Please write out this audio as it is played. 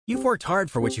You've worked hard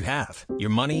for what you have. Your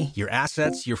money, your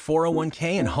assets, your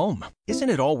 401k, and home. Isn't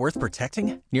it all worth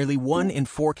protecting? Nearly 1 in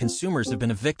 4 consumers have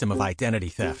been a victim of identity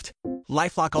theft.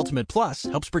 LifeLock Ultimate Plus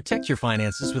helps protect your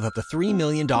finances with up to $3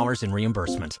 million in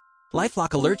reimbursement.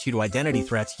 LifeLock alerts you to identity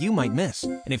threats you might miss.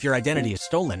 And if your identity is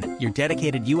stolen, your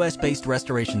dedicated U.S.-based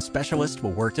restoration specialist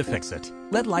will work to fix it.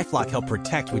 Let LifeLock help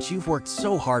protect what you've worked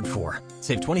so hard for.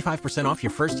 Save 25% off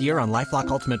your first year on LifeLock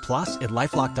Ultimate Plus at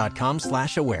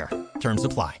LifeLock.com/aware. Terms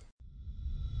apply.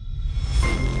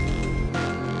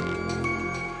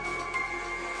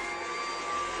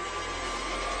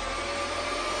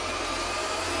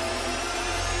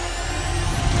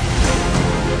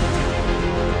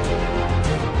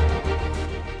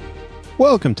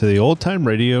 Welcome to the Old Time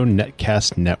Radio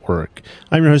Netcast Network.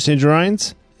 I'm your host, Andrew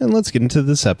Rines, and let's get into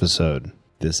this episode.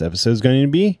 This episode is going to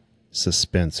be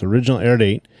Suspense. Original air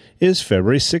date is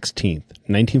February 16th,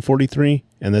 1943,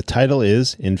 and the title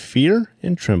is In Fear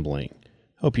and Trembling.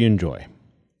 Hope you enjoy.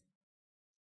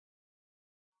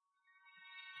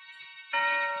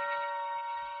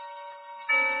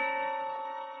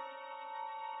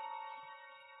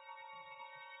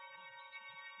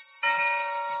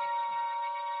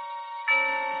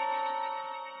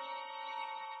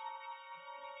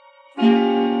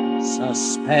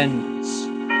 Suspense.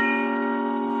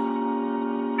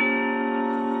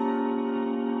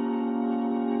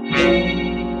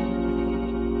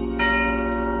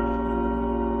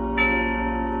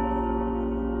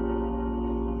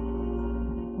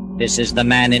 This is the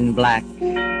Man in Black,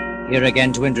 here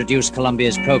again to introduce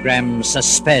Columbia's program,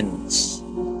 Suspense.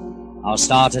 Our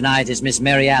star tonight is Miss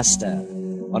Mary Astor,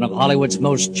 one of Hollywood's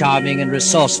most charming and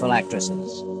resourceful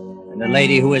actresses, and a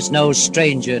lady who is no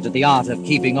stranger to the art of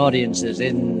keeping audiences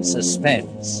in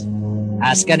suspense.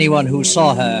 Ask anyone who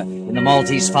saw her in The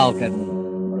Maltese Falcon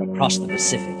or Across the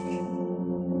Pacific.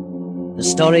 The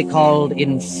story called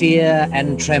In Fear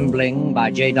and Trembling by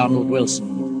J. Donald Wilson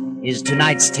is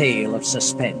tonight's tale of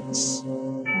suspense.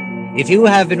 If you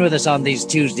have been with us on these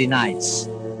Tuesday nights,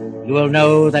 you will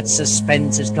know that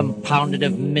suspense is compounded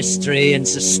of mystery and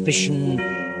suspicion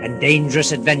and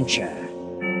dangerous adventure.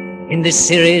 In this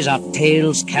series are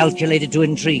tales calculated to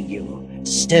intrigue you, to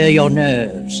stir your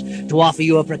nerves, to offer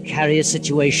you a precarious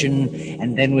situation,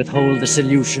 and then withhold the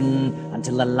solution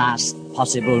until the last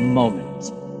possible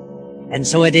moment. And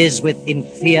so it is with In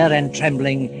Fear and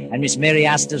Trembling and Miss Mary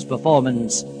Astor's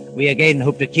performance, we again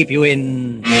hope to keep you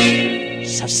in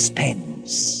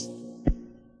suspense.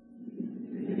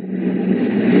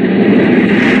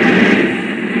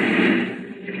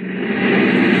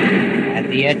 At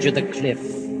the edge of the cliff,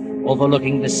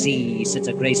 overlooking the sea, sits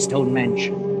a gray stone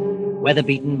mansion,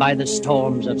 weather-beaten by the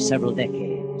storms of several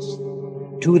decades.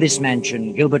 To this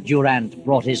mansion, Gilbert Durant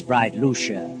brought his bride,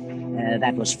 Lucia.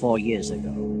 That was 4 years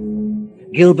ago.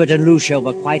 Gilbert and Lucia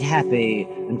were quite happy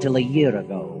until a year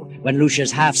ago, when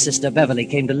Lucia's half-sister Beverly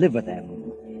came to live with them.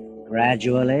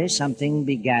 Gradually, something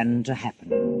began to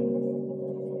happen.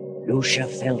 Lucia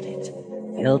felt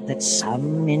that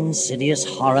some insidious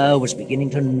horror was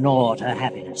beginning to gnaw at her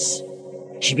happiness.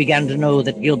 She began to know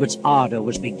that Gilbert's ardor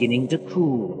was beginning to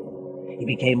cool. He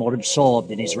became more absorbed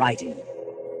in his writing.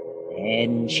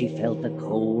 Then she felt the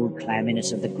cold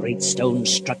clamminess of the great stone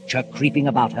structure creeping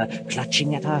about her,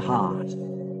 clutching at her heart.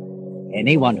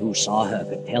 Anyone who saw her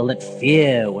could tell that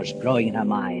fear was growing in her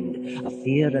mind, a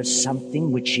fear of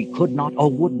something which she could not or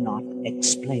would not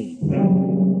explain.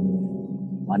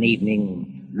 One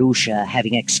evening, Lucia,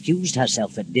 having excused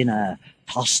herself at dinner,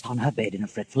 tossed on her bed in a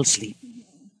fretful sleep.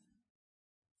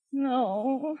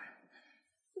 No.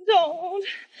 Don't.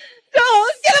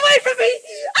 Get away from me!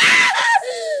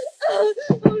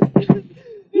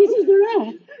 Mrs.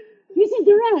 Durant! Mrs.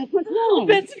 Durant, what's wrong? Oh,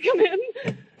 Benson, come in.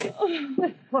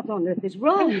 What on earth is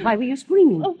wrong? Why were you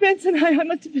screaming? Oh, Benson, I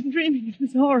must have been dreaming. It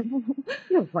was horrible.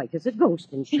 You're white as a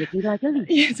ghost and shaky like a leaf.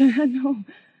 Yes, I know.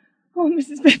 Oh,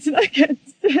 Mrs. Benson, I can't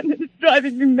stand it. It's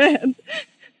driving me mad.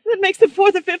 That makes the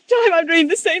 4th or 5th time I've dreamed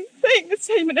the same thing, the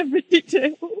same in every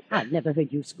detail. I've never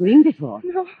heard you scream before.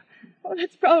 No. Oh,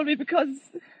 that's probably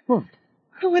because... What?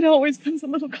 Oh, it always comes a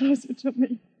little closer to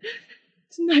me.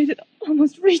 Tonight it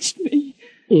almost reached me.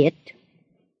 It?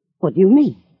 What do you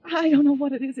mean? I don't know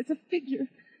what it is. It's a figure.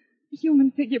 A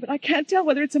human figure, but I can't tell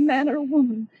whether it's a man or a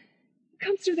woman. It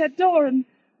comes through that door and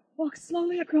walks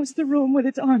slowly across the room with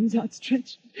its arms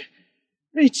outstretched,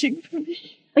 reaching for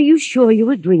me. Are you sure you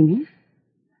were dreaming?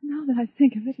 Now that I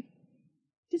think of it, it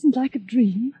isn't like a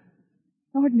dream.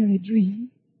 An ordinary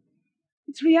dream.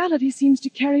 Its reality seems to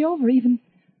carry over even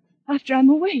after I'm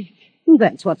awake.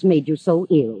 That's what's made you so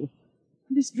ill.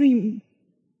 This dream,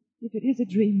 if it is a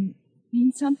dream,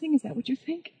 means something? Is that what you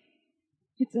think?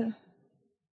 It's a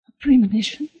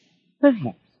premonition?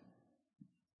 Perhaps.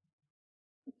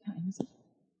 What time is it?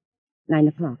 9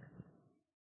 o'clock.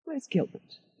 Where's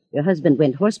Gilbert? Your husband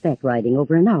went horseback riding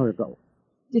over an hour ago.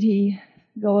 Did he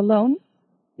go alone?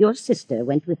 Your sister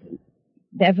went with him.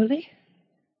 Beverly?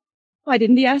 Why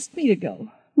didn't he ask me to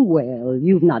go? Well,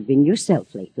 you've not been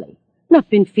yourself lately. Not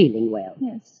been feeling well.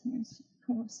 Yes, of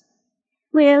course.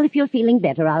 Well, if you're feeling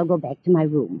better, I'll go back to my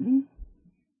room.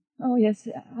 Oh, yes,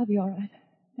 I'll be all right.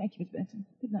 Thank you, Miss Benson.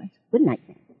 Good night. Good night,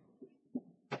 then.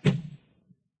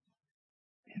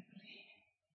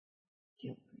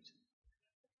 Gilbert.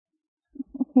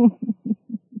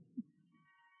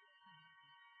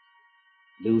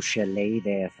 Lucia lay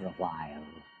there for a while,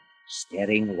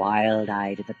 staring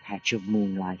wild-eyed at the patch of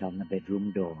moonlight on the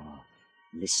bedroom door,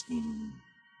 listening,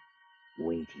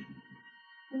 waiting.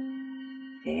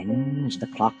 Then, as the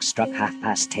clock struck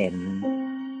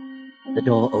 10:30, the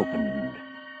door opened,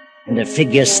 and a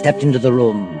figure stepped into the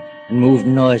room and moved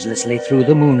noiselessly through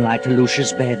the moonlight to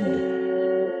Lucia's bed.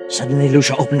 Suddenly,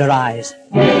 Lucia opened her eyes.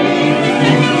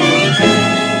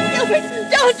 Gilbert,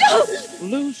 don't!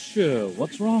 Lucia,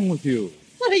 what's wrong with you?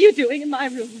 What are you doing in my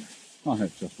room? I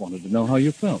just wanted to know how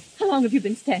you felt. How long have you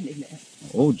been standing there?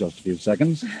 Oh, just a few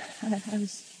seconds. I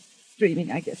was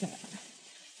dreaming, I guess.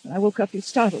 When I woke up, you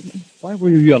startled me. Why were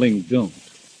you yelling, don't?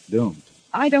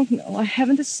 I don't know. I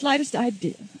haven't the slightest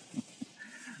idea.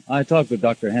 I talked with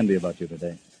Dr. Handy about you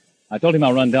today. I told him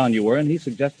how run down you were, and he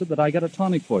suggested that I get a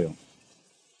tonic for you.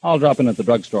 I'll drop in at the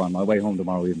drugstore on my way home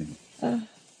tomorrow evening. A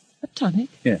tonic?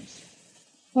 Yes.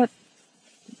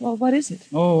 Well, what is it?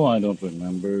 Oh, I don't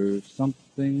remember.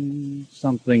 Something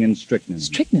in strychnine.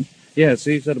 Strychnine? Yes,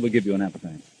 he said it would give you an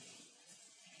appetite.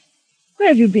 Where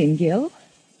have you been, Gil?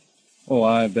 Oh,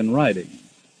 I've been riding.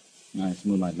 Nice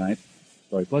moonlight night.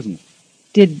 Very pleasant.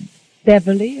 Did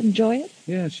Beverly enjoy it?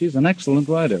 Yes, she's an excellent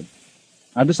rider.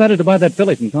 I've decided to buy that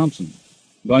filly from Thompson.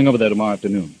 Going over there tomorrow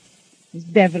afternoon. Is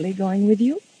Beverly going with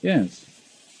you? Yes.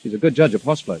 She's a good judge of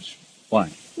horseflesh.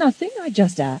 Why? Nothing. I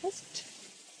just asked.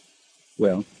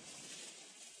 Well,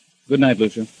 good night,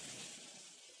 Lucia.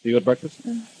 See you at breakfast?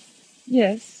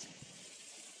 Yes.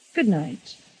 Good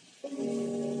night.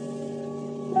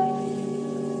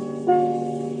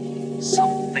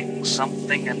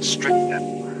 Something and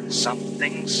strychnine.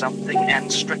 Something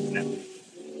and strychnine.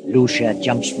 Lucia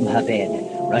jumps from her bed,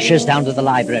 rushes down to the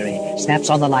library,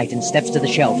 snaps on the light, and steps to the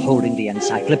shelf holding the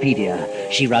encyclopedia.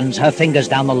 She runs her fingers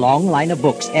down the long line of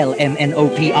books,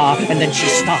 LMNOPR, and then she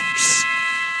stops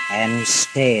and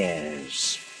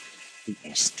stares. The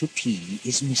S to T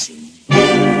is missing.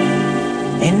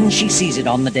 Then she sees it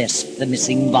on the desk, the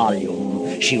missing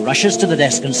volume. She rushes to the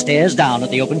desk and stares down at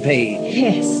the open page.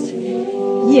 Yes,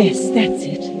 that's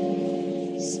it.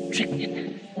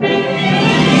 Strychnine.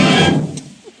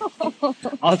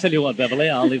 I'll tell you what, Beverly,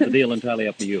 I'll leave the deal entirely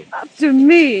up to you. Up to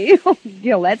me? Oh,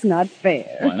 Gil, that's not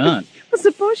fair. Why not? Well,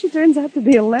 suppose she turns out to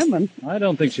be a lemon. I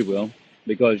don't think she will,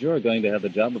 because you're going to have the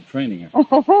job of training her.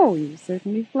 Oh, you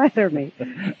certainly flatter me.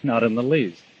 Not in the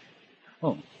least.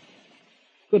 Oh,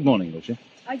 good morning, Lucia.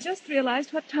 I just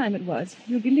realized what time it was.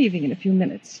 You'll be leaving in a few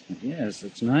minutes. Yes,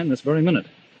 it's 9 this very minute.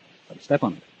 But step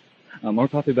on it. More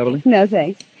coffee, Beverly? No,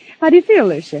 thanks. How do you feel,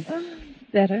 Lucia?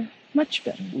 Better. Much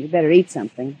better. You better eat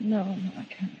something. No, I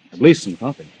can't. At least some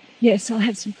coffee. Yes, I'll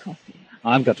have some coffee.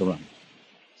 I've got to run.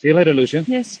 See you later, Lucia.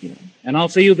 Yes, Gil. And I'll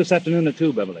see you this afternoon at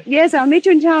 2, Beverly. Yes, I'll meet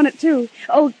you in town at 2.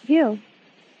 Oh, Gil,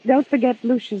 don't forget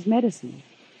Lucia's medicine.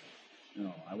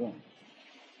 No, I won't.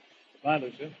 Bye,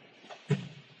 Lucia.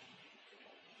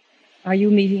 Are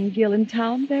you meeting Gil in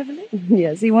town, Beverly?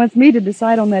 Yes, he wants me to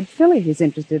decide on that filly he's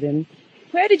interested in.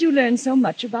 Where did you learn so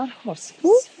much about horses?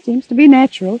 Oh, seems to be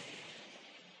natural.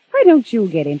 Why don't you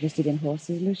get interested in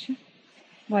horses, Lucia?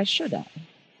 Why should I?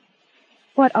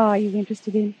 What are you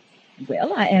interested in?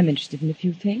 Well, I am interested in a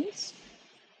few things.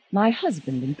 My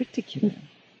husband in particular.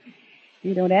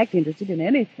 You don't act interested in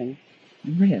anything.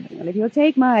 Really? Well, if you'll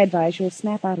take my advice, you'll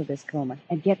snap out of this coma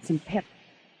and get some pep.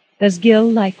 Does Gil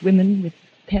like women with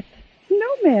pep?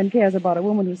 No man cares about a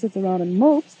woman who sits around and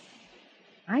mopes.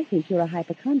 I think you're a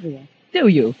hypochondriac. Do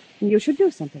you? You should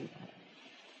do something about it.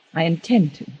 I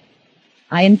intend to.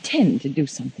 I intend to do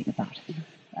something about it.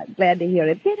 I'm glad to hear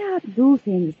it. Get out and do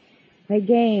things. Play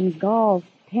games, golf,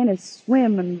 tennis,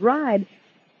 swim, and ride.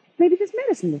 Maybe this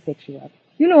medicine will fix you up.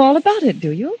 You know all about it,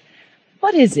 do you?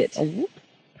 What is it? Oh,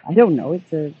 I don't know.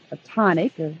 It's a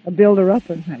tonic, a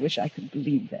builder-upper. I wish I could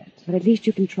believe that. But at least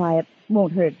you can try it.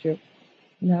 Won't hurt you.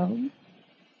 No?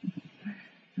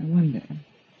 I wonder.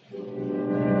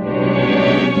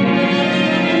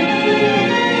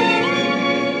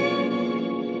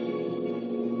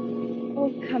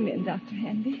 Oh, come in, Dr.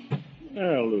 Handy.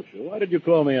 Well, Lucia, why did you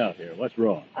call me out here? What's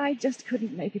wrong? I just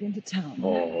couldn't make it into town.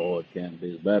 Oh, it can't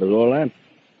be as bad as all that.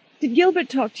 Did Gilbert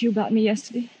talk to you about me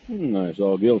yesterday? I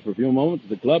saw Gil for a few moments at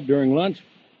the club during lunch.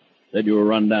 Said you were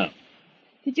run down.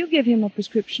 Did you give him a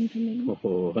prescription for me?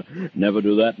 Oh, never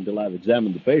do that until I've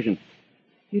examined the patient.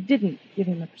 You didn't give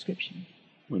him a prescription.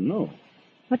 Well, no.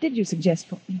 What did you suggest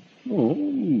for me? Oh,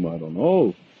 I don't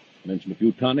know. Mentioned a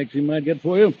few tonics he might get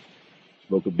for you.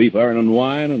 Spoke of beef iron and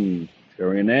wine and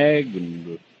sherry and egg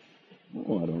and... I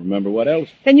don't remember what else.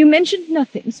 Then you mentioned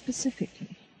nothing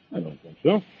specifically. I don't think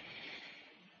so.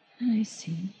 I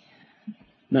see.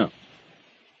 Now,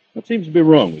 what seems to be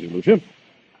wrong with you, Lucia?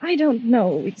 I don't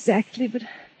know exactly, but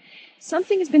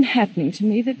something has been happening to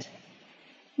me that,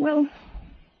 well,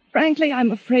 frankly,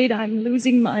 I'm afraid I'm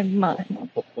losing my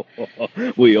mind.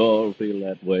 We all feel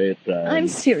that way at times. I'm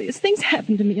serious. Things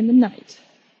happen to me in the night.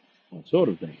 What sort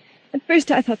of thing? At first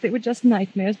I thought they were just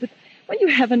nightmares, but when you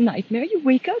have a nightmare, you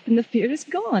wake up and the fear is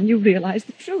gone. You realize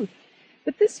the truth.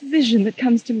 But this vision that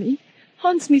comes to me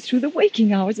haunts me through the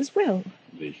waking hours as well.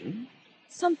 Vision?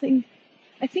 Something,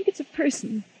 I think it's a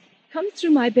person, comes through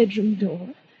my bedroom door,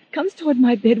 comes toward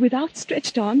my bed with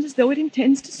outstretched arms as though it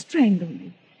intends to strangle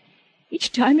me.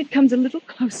 Each time it comes a little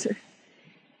closer.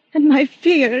 And my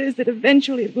fear is that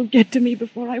eventually it will get to me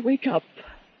before I wake up.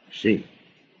 See.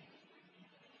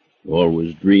 You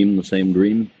always dream the same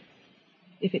dream?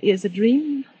 If it is a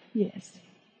dream, yes.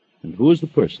 And who is the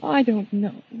person? I don't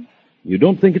know. You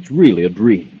don't think it's really a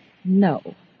dream?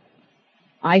 No.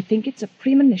 I think it's a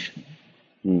premonition.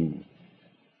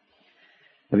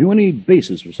 Have you any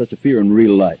basis for such a fear in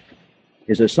real life?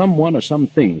 Is there someone or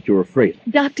something that you're afraid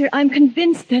of? Doctor, I'm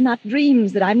convinced they're not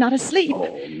dreams, that I'm not asleep.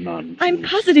 Oh, nonsense. I'm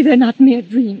positive they're not mere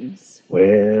dreams.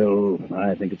 Well,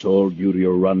 I think it's all due to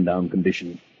your rundown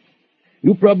condition.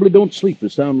 You probably don't sleep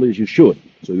as soundly as you should,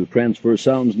 so you transfer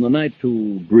sounds in the night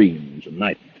to dreams and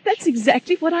nightmares. That's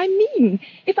exactly what I mean.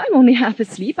 If I'm only half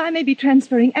asleep, I may be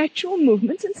transferring actual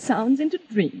movements and sounds into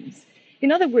dreams.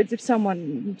 In other words, if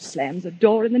someone slams a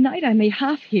door in the night, I may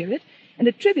half hear it and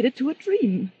attribute it to a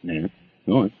dream. Yeah.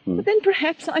 All right. But then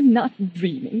perhaps I'm not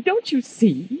dreaming. Don't you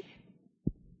see?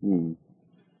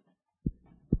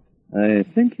 I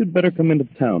think you'd better come into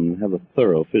town and have a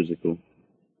thorough physical.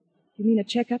 You mean a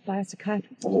checkup by a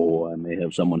psychiatrist? Oh, I may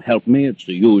have someone help me. It's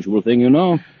the usual thing, you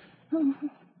know.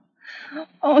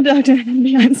 Oh, Dr.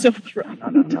 Henry, I'm so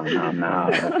frightened.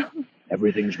 No.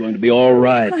 Everything's going to be all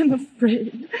right. I'm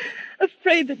afraid.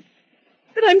 Afraid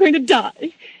that I'm going to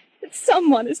die. That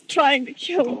someone is trying to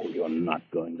kill me. Oh, you're not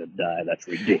going to die. That's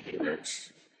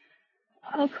ridiculous.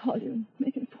 I'll call you and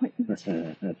make an appointment.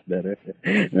 That's better.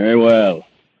 Very well.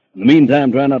 In the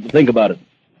meantime, try not to think about it.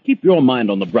 Keep your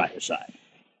mind on the brighter side.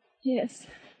 Yes.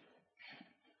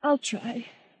 I'll try.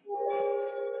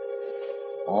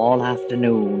 All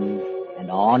afternoon and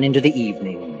on into the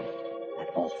evening, that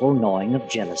awful gnawing of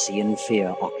jealousy and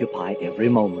fear occupy every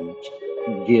moment.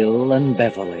 Gil and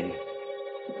Beverly.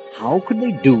 How could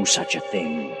they do such a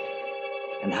thing?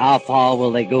 And how far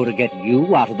will they go to get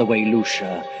you out of the way,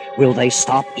 Lucia? Will they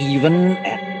stop even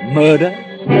at murder?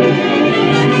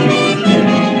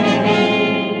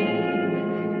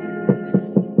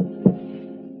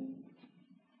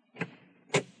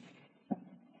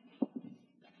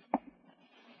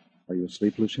 Are you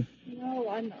asleep, Lucia? No,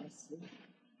 I'm not asleep.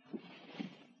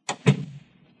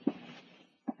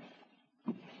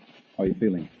 How are you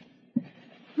feeling?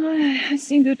 I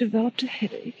seem to have developed a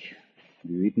headache.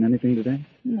 Have you eaten anything today?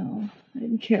 No, I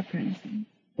didn't care for anything.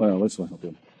 Well, this will help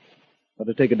you.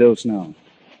 Better take a dose now.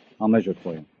 I'll measure it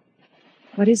for you.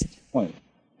 What is it? Well,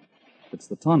 it's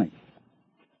the tonic.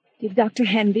 Did Dr.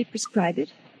 Hanby prescribe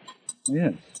it?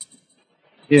 Yes.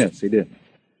 Yes, he did.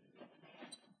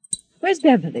 Where's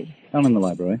Beverly? Down in the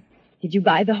library. Did you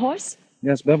buy the horse?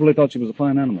 Yes, Beverly thought she was a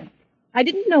fine animal. I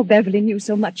didn't know Beverly knew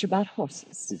so much about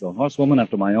horses. She's a horsewoman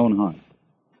after my own heart.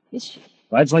 Is she?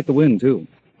 Rides like the wind, too.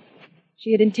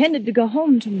 She had intended to go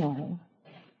home tomorrow.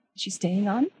 Is she staying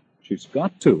on? She's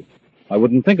got to. I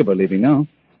wouldn't think of her leaving now.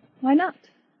 Why not?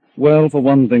 Well, for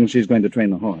one thing, she's going to train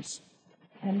the horse.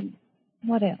 And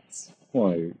what else?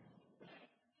 Why,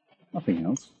 nothing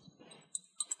else.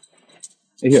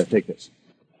 Here, take this.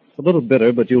 It's a little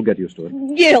bitter, but you'll get used to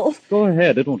it. Gil! Go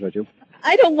ahead, it won't hurt you.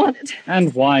 I don't want it.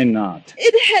 And why not?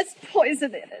 It has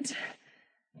poison in it.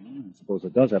 I suppose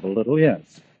it does have a little,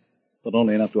 yes. But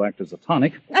only enough to act as a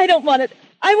tonic. I don't want it.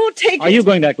 I won't take it. Are you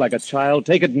going to act like a child?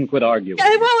 Take it and quit arguing.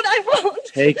 I won't.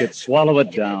 Take it, swallow it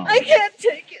down. I can't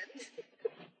take it.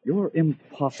 You're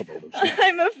impossible, Lucia.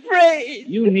 I'm afraid.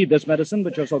 You need this medicine,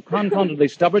 but you're so confoundedly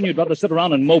stubborn you'd rather sit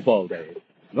around and mope all day.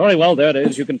 Very well, there it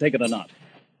is. You can take it or not.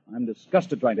 I'm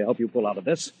disgusted trying to help you pull out of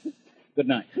this. Good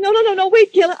night. No,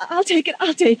 wait, Gil. I'll take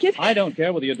it. I don't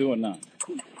care whether you do or not.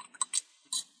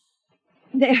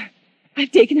 There.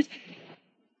 I've taken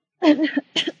it.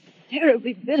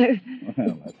 Terribly bitter.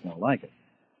 Well, that's more like it.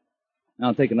 Now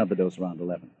I'll take another dose around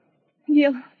 11.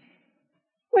 Gil,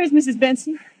 where's Mrs.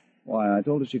 Benson? Why, I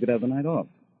told her she could have the night off.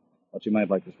 Thought she might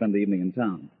like to spend the evening in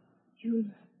town.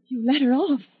 You let her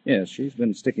off? Yes, she's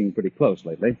been sticking pretty close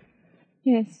lately.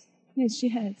 Yes, she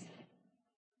has.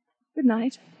 Good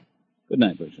night. Good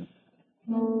night, Lucia.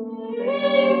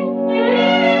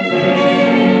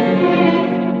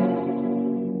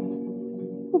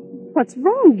 What's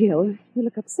wrong, Gil? You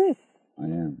look upset. I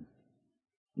am.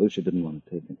 Lucia didn't want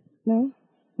to take it. No?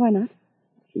 Why not?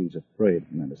 She's afraid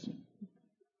of medicine.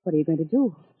 What are you going to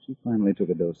do? She finally took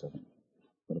a dose of it.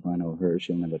 But if I know her,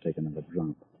 she'll never take another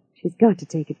drop. She's got to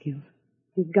take it, Gil.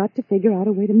 You've got to figure out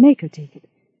a way to make her take it.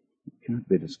 It can't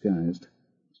be disguised.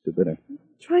 It's too bitter.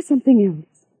 Try something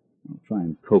else. I'll try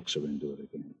and coax her into it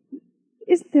again.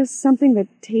 Isn't there something that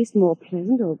tastes more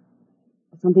pleasant, or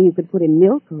something you could put in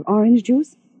milk or orange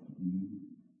juice?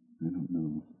 I don't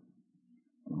know.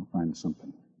 But I'll find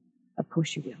something. Of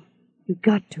course you will. You've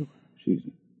got to. Wait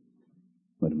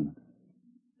a minute.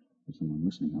 There's someone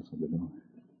listening outside the door.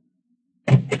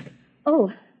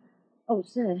 Oh,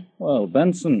 sir. Well,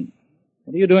 Benson,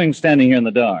 what are you doing standing here in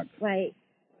the dark? Why,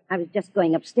 I was just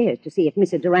going upstairs to see if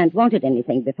Mrs. Durant wanted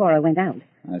anything before I went out.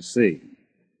 I see.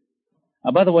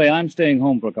 By the way, I'm staying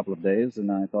home for a couple of days, and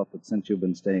I thought that since you've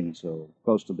been staying so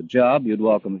close to the job, you'd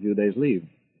welcome a few days' leave.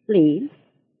 Leave?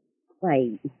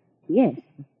 Why, yes.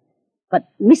 But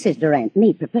Mrs. Durant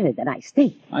may prefer that I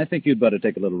stay. I think you'd better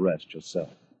take a little rest yourself.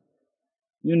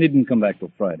 You needn't come back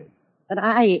till Friday. But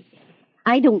I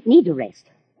don't need a rest.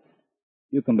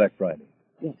 You come back Friday.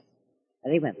 Yes,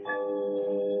 very well.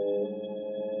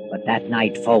 But that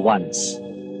night, for once,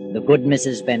 the good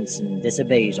Mrs. Benson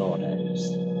disobeys orders.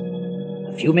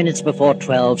 A few minutes before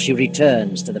 12, she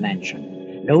returns to the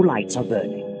mansion. No lights are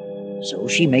burning. So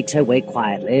she makes her way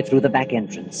quietly through the back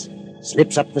entrance,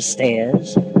 slips up the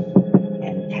stairs,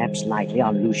 and taps lightly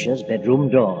on Lucia's bedroom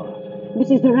door.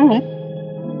 Mrs. Durant?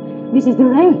 Mrs.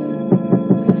 Durant?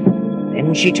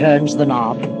 Then she turns the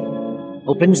knob,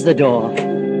 opens the door,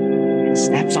 and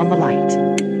snaps on the light.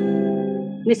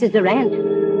 Mrs. Durant,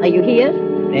 are you here?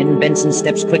 Then Benson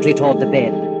steps quickly toward the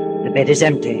bed. The bed is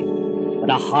empty, but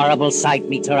a horrible sight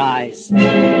meets her eyes.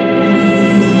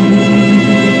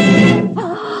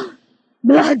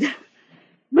 Blood!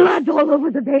 Blood all over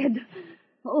the bed.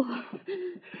 Oh.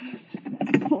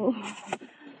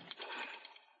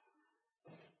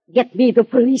 Get me the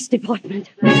police department.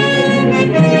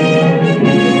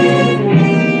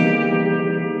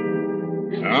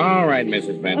 All right,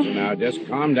 Mrs. Benson. Now, just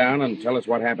calm down and tell us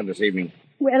what happened this evening.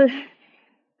 Well,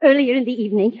 earlier in the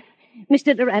evening,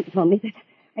 Mr. Durant told me that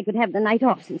I could have the night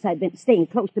off since I'd been staying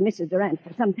close to Mrs. Durant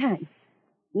for some time.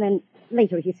 And then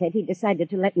later he said he decided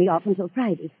to let me off until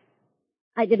Friday.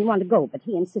 I didn't want to go, but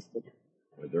he insisted.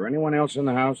 Was there anyone else in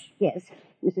the house? Yes,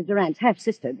 Mrs. Durant's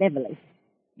half-sister, Beverly.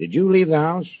 Did you leave the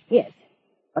house? Yes,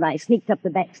 but I sneaked up the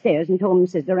back stairs and told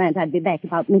Mrs. Durant I'd be back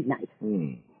about midnight.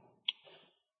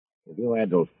 If you had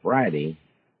till Friday,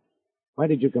 why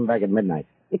did you come back at midnight?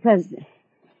 Because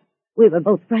we were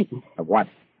both frightened. Of what?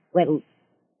 Well,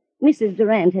 Mrs.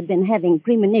 Durant had been having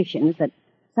premonitions that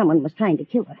someone was trying to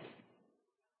kill her.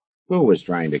 Who was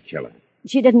trying to kill her?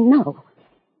 She didn't know,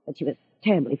 but she was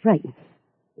terribly frightened.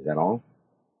 Is that all?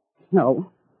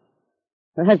 No.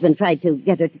 Her husband tried to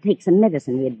get her to take some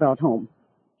medicine he had brought home.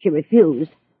 She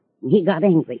refused, and he got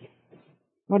angry.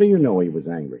 How do you know he was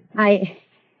angry? I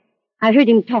heard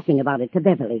him talking about it to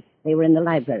Beverly. They were in the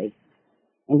library.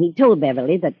 And he told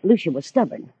Beverly that Lucia was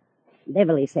stubborn.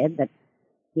 Beverly said that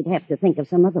he'd have to think of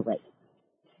some other way.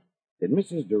 Did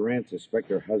Mrs. Durant suspect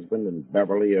her husband and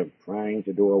Beverly of trying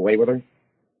to do away with her?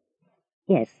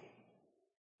 Yes.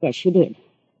 Yes, she did.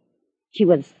 She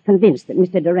was convinced that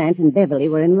Mr. Durant and Beverly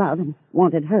were in love and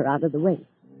wanted her out of the way.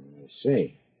 I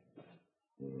see.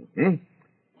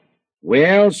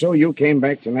 Well, so you came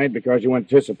back tonight because you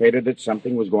anticipated that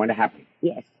something was going to happen.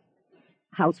 Yes.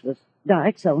 The house was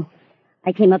dark, so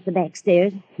I came up the back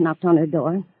stairs, knocked on her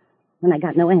door. When I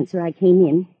got no answer, I came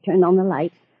in, turned on the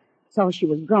light, saw she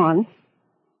was gone,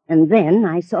 and then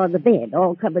I saw the bed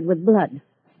all covered with blood.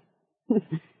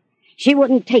 She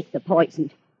wouldn't take the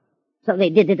poison, so they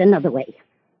did it another way.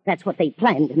 That's what they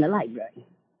planned in the library.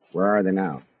 Where are they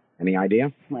now? Any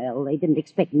idea? Well, they didn't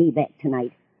expect me back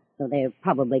tonight, so they're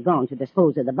probably gone to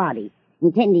dispose of the body,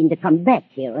 intending to come back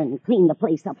here and clean the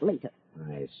place up later.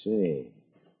 I see.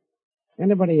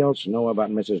 Anybody else know about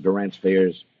Mrs. Durant's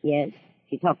fears? Yes,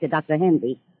 she talked to Dr.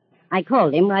 Hanby. I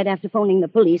called him right after phoning the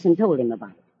police and told him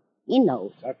about it. He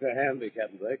knows. Dr. Hanby,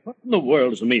 Captain Blake. What in the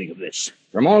world is the meaning of this?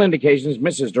 From all indications,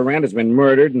 Mrs. Durant has been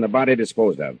murdered and the body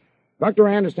disposed of. Doctor,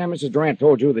 I understand Mrs. Durant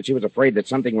told you that she was afraid that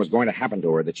something was going to happen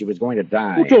to her, that she was going to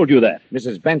die. Who told you that?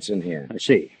 Mrs. Benson here. I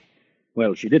see.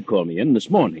 Well, she did call me in this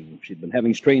morning. She'd been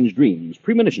having strange dreams.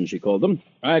 Premonitions, she called them.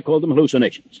 I called them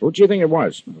hallucinations. Who do you think it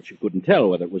was? Well, she couldn't tell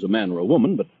whether it was a man or a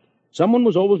woman, but someone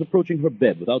was always approaching her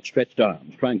bed with outstretched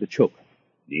arms, trying to choke her.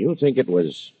 Do you think it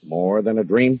was more than a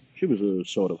dream? She was a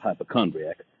sort of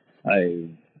hypochondriac. I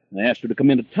asked her to come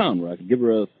into town where I could give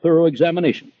her a thorough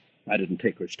examination. I didn't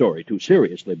take her story too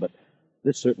seriously, but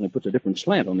this certainly puts a different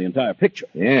slant on the entire picture.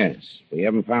 Yes. We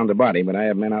haven't found the body, but I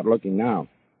have men out looking now.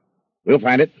 We'll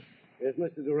find it. Here's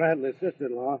Mr. Durant and his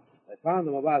sister-in-law. I found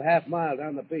them about half-mile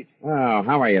down the beach. Oh,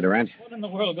 how are you, Durant? What in the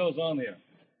world goes on here?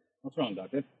 What's wrong,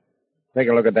 Doctor? Take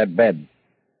a look at that bed.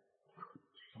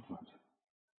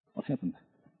 What happened?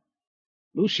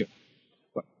 Lucia.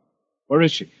 Where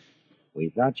is she? We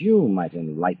thought you might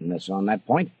enlighten us on that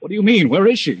point. What do you mean? Where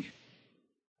is she?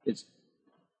 Is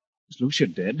Lucia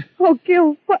dead? Oh,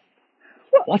 Gil, what?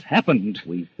 What happened?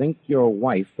 We think your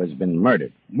wife has been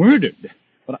murdered. Murdered?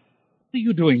 What are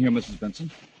you doing here, Mrs.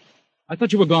 Benson? I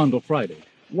thought you were gone till Friday.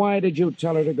 Why did you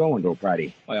tell her to go until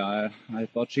Friday? Why, I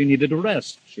thought she needed a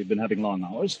rest. She'd been having long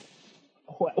hours.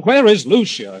 Where is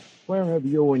Lucia? Where have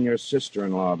you and your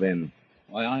sister-in-law been?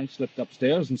 Why, I slipped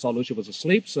upstairs and saw Lucia was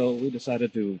asleep, so we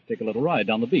decided to take a little ride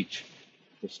down the beach.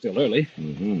 It was still early.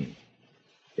 Mm-hmm.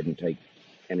 Didn't take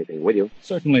anything with you?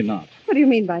 Certainly not. What do you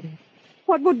mean by that?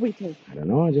 What would we take? I don't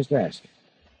know. I just asked.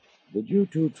 Did you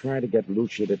two try to get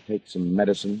Lucia to take some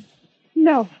medicine?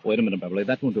 No. Wait a minute, Beverly.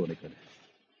 That won't do any good.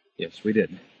 Yes, we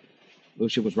did.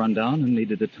 Lucia was run down and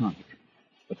needed a tonic.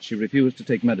 But she refused to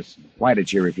take medicine. Why did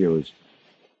she refuse?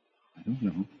 I don't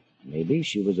know. Maybe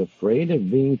she was afraid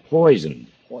of being poisoned.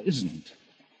 Poisoned?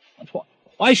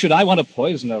 Why should I want to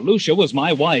poison her? Lucia was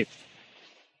my wife.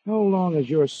 How long has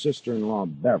your sister-in-law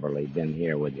Beverly been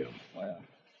here with you? Well,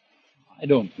 I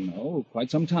don't know.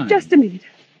 Quite some time. Just a minute.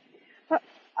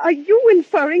 Are you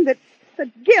inferring that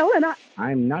Gil and I...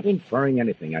 I'm not inferring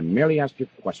anything. I merely asked you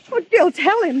a question. Oh, Gil,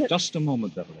 tell him that... Just a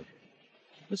moment, Beverly.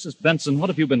 Mrs. Benson, what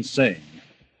have you been saying?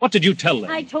 What did you tell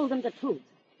them? I told him the truth.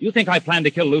 You think I planned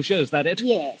to kill Lucia? Is that it?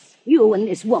 Yes, you and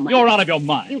this woman. You're out of your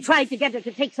mind. You tried to get her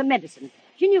to take some medicine.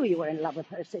 She knew you were in love with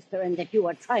her sister and that you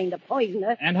were trying to poison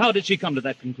her. And how did she come to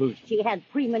that conclusion? She had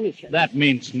premonition. That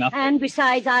means nothing. And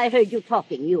besides, I heard you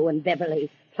talking, you and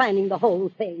Beverly, planning the whole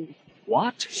thing.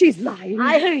 What? She's lying.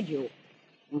 I heard you.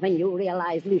 When you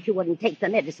realized Lucia wouldn't take the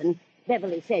medicine,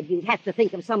 Beverly said you'd have to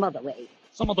think of some other way.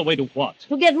 Some other way to what?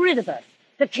 To get rid of her.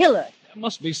 To kill her. There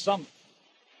must be some...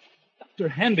 Dr.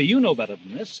 Hanby, you know better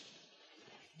than this.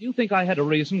 Do you think I had a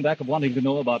reason back of wanting to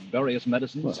know about various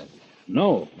medicines?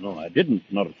 Well, no, I didn't.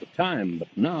 Not at the time, but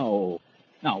now...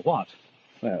 Now what?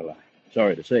 Well, I'm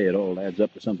sorry to say it all adds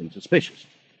up to something suspicious.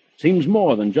 Seems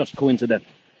more than just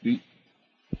coincidental. Do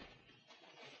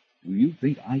you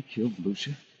think I killed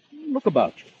Lucia? Look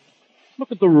about you.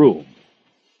 Look at the room.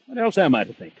 What else am I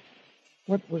to think?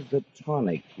 What was the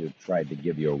tonic you tried to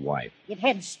give your wife? It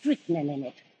had strychnine in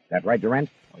it. That right, Durant?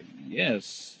 Oh,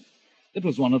 yes. It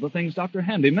was one of the things Dr.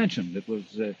 Handy mentioned. It was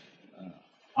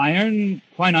iron,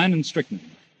 quinine, and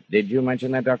strychnine. Did you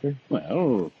mention that, Doctor?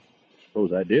 Well,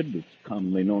 suppose I did. It's a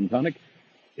commonly known tonic.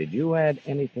 Did you add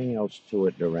anything else to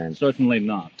it, Durant? Certainly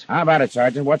not. How about it,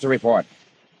 Sergeant? What's the report?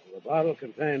 The bottle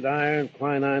contained iron,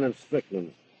 quinine, and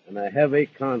strychnine, and a heavy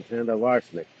content of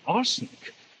arsenic.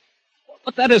 Arsenic?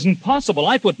 But that isn't possible.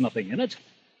 I put nothing in it.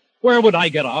 Where would I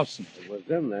get arsenic? It was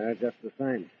in there just the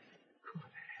same. Good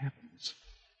heavens.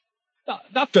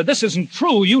 Doctor, this isn't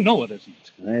true. You know it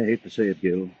isn't. I hate to say it,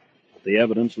 Gil, but the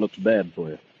evidence looks bad for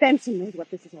you. Benson knows what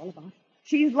this is all about.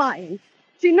 She's lying.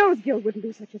 She knows Gil wouldn't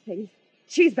do such a thing.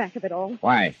 She's back of it all.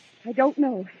 Why? I don't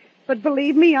know. But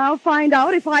believe me, I'll find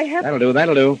out if I have...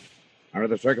 That'll do. Under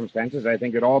the circumstances, I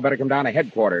think you'd all better come down to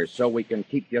headquarters so we can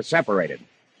keep you separated.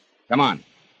 Come on.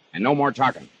 And no more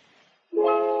talking.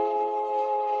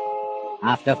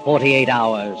 After 48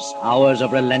 hours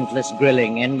of relentless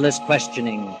grilling, endless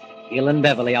questioning, Gil and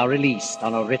Beverly are released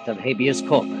on a writ of habeas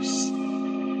corpus.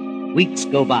 Weeks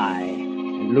go by,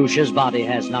 and Lucia's body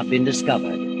has not been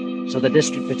discovered, so the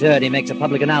district attorney makes a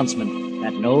public announcement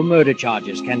that no murder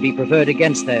charges can be preferred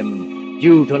against them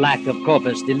due to lack of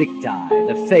corpus delicti,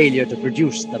 the failure to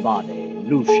produce the body,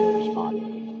 Lucia's body.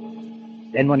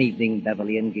 Then one evening,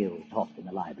 Beverly and Gil talked in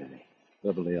the library.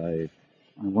 Beverly, I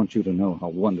want you to know how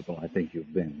wonderful I think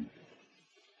you've been.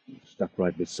 You stuck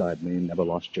right beside me, never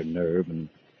lost your nerve, and,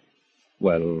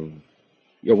 well,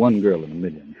 you're one girl in a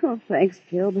million. Oh, thanks,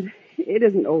 Gil, but it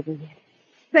isn't over yet.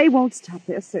 They won't stop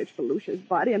their search for Lucia's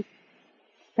body, and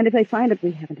And if they find it,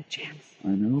 we haven't a chance. I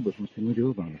know, but what can we do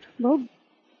about it? Well,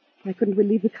 why couldn't we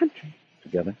leave the country?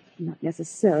 Together? Not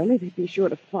necessarily. They'd be sure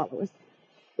to follow us.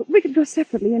 But we could go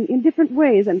separately in different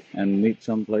ways and... And meet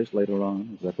someplace later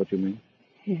on? Is that what you mean?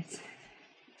 Yes.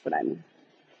 That's what I mean.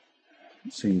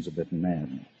 It seems a bit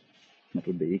mad. It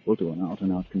would be equal to an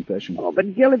out-and-out confession. Oh,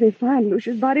 but Gil, if they find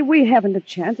Lucia's body, we haven't a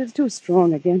chance. It's too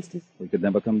strong against us. We could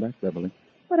never come back, Beverly.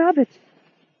 What of it?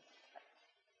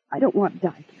 I don't want to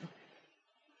die, Gil.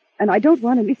 And I don't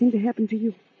want anything to happen to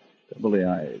you. Beverly,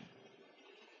 I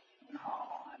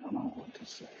don't know what to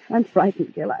say. I'm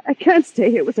frightened, Gil. I can't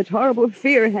stay here with such horrible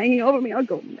fear hanging over me. I'll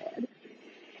go mad.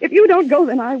 If you don't go,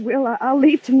 then I will. I'll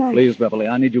leave tonight. Please, Beverly,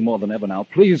 I need you more than ever now.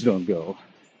 Please don't go.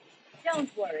 Don't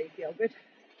worry, Gilbert.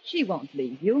 She won't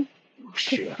leave you.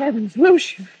 Lucia. Heavens,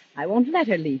 Lucia. I won't let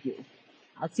her leave you.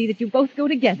 I'll see that you both go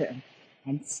together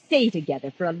and stay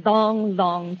together for a long,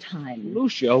 long time.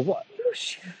 Lucia, what?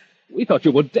 Lucia. We thought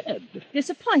you were dead.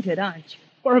 Disappointed, aren't you?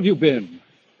 Where have you been?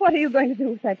 What are you going to do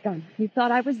with that gun? You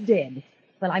thought I was dead.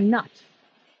 Well, I'm not.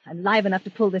 I'm live enough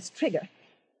to pull this trigger.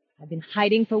 I've been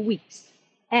hiding for weeks,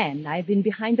 and I've been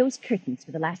behind those curtains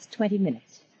for the last 20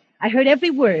 minutes. I heard every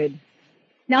word.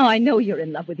 Now I know you're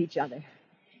in love with each other.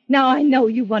 Now I know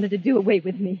you wanted to do away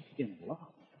with me. In love?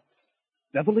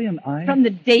 Beverly and I? From the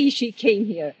day she came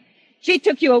here. She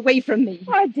took you away from me.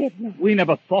 I did not. We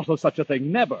never thought of such a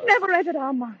thing. Never. Never entered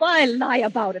our mind. Why lie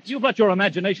about it? You've let your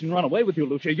imagination run away with you,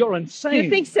 Lucia. You're insane. You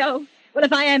think so? Well,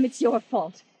 if I am, it's your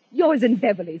fault. Yours and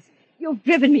Beverly's. You've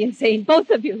driven me insane, both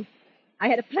of you. I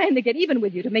had a plan to get even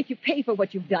with you, to make you pay for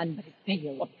what you've done, but it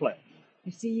failed. What plan?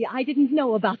 You see, I didn't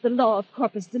know about the law of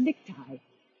corpus delicti,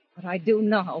 but I do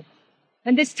now.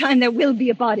 And this time there will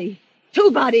be a body. 2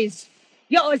 bodies.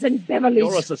 Yours and Beverly's.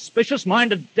 You're a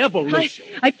suspicious-minded devil, Lucia.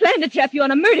 I planned to trap you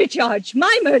on a murder charge.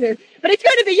 My murder. But it's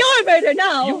going to be your murder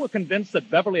now. You were convinced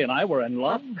that Beverly and I were in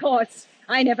love? Of course.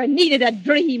 I never needed a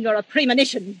dream nor a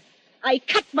premonition. I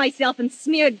cut myself and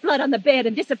smeared blood on the bed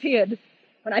and disappeared.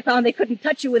 When I found they couldn't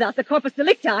touch you without the corpus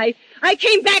delicti, I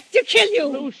came back to kill you.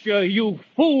 Lucia, you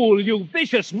fool, you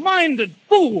vicious-minded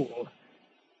fool.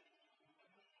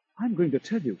 I'm going to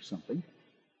tell you something.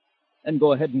 And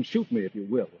go ahead and shoot me if you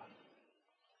will.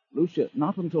 Lucia,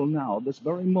 not until now, this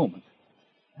very moment,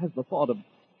 has the thought of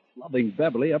loving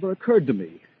Beverly ever occurred to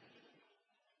me.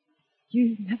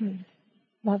 You never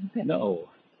loved Beverly? No.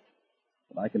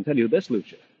 But I can tell you this,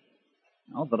 Lucia.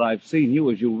 Now that I've seen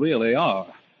you as you really are,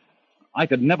 I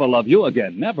could never love you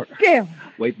again, never. Gil!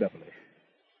 Wait, Beverly.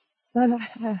 But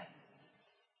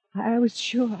I was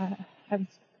sure. I was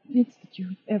convinced that you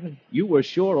were Beverly. You were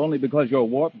sure only because your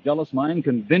warped, jealous mind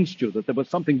convinced you that there was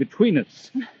something between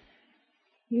us.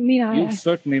 You mean You've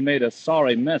certainly made a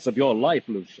sorry mess of your life,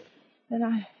 Lucia.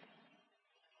 Then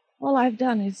all I've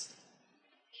done is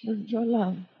killed your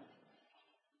love.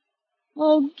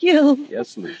 Oh, Gil.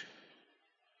 Yes, Lucia.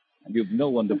 And you've no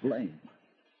one to blame.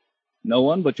 No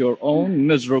one but your own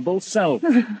miserable self.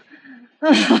 Gil!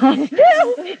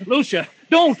 Lucia!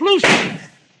 Don't! Lucia!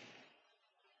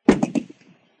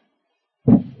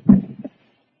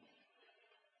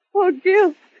 Oh,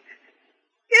 Gil.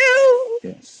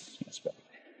 Gil! Yes, Beverly.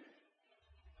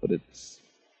 But it's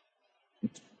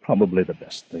probably the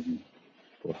best thing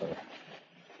for her.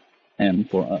 And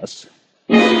for us.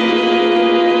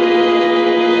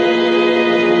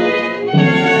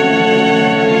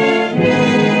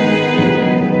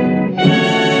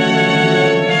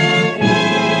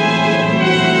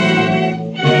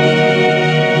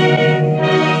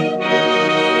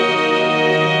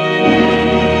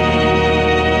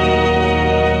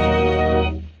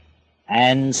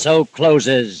 And so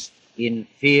closes In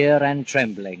Fear and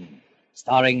Trembling,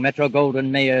 starring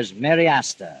Metro-Goldwyn-Mayer's Mary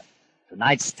Astor,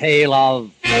 tonight's tale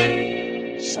of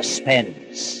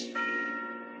Suspense.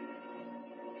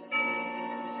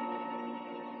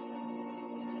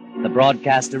 The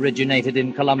broadcast originated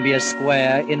in Columbia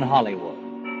Square in Hollywood.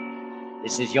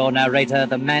 This is your narrator,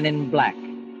 the Man in Black,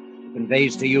 who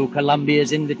conveys to you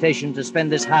Columbia's invitation to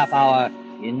spend this half hour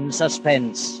in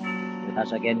suspense with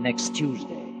us again next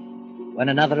Tuesday, when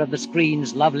another of the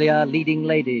screen's lovelier leading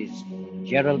ladies,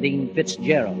 Geraldine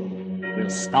Fitzgerald, will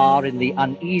star in the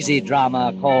uneasy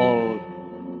drama called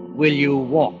Will You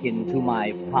Walk Into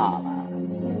My Parlor?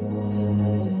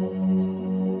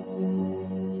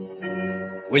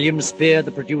 William Spear,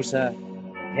 the producer,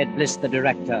 Ted Bliss, the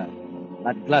director,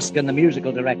 Bud Gluskin, the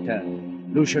musical director,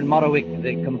 Lucian Morawick,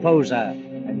 the composer,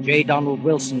 and J. Donald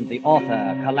Wilson, the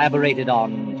author, collaborated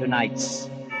on tonight's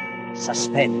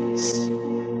Suspense.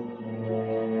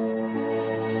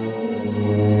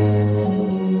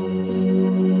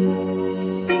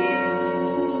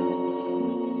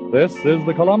 This is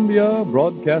the Columbia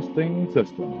Broadcasting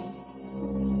System.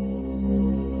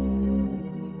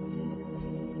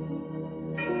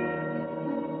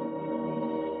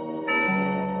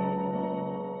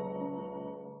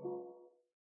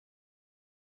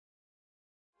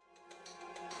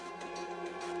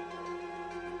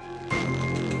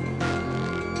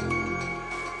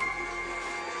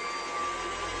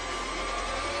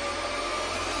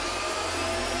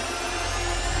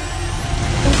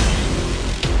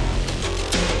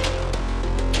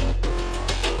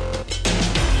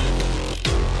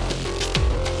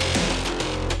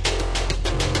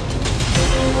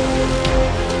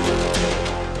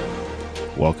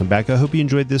 Welcome back. I hope you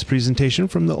enjoyed this presentation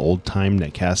from the Old Time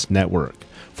Netcast Network.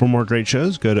 For more great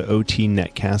shows, go to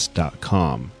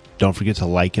otnetcast.com. Don't forget to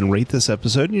like and rate this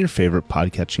episode in your favorite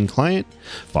podcatching client.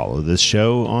 Follow this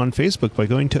show on Facebook by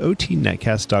going to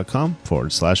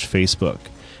otnetcast.com/Facebook.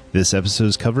 This episode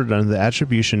is covered under the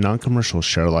Attribution Non-Commercial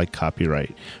Share-alike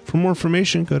copyright. For more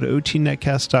information, go to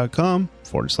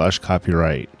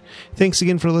otnetcast.com/copyright. Thanks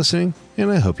again for listening, and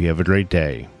I hope you have a great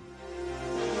day.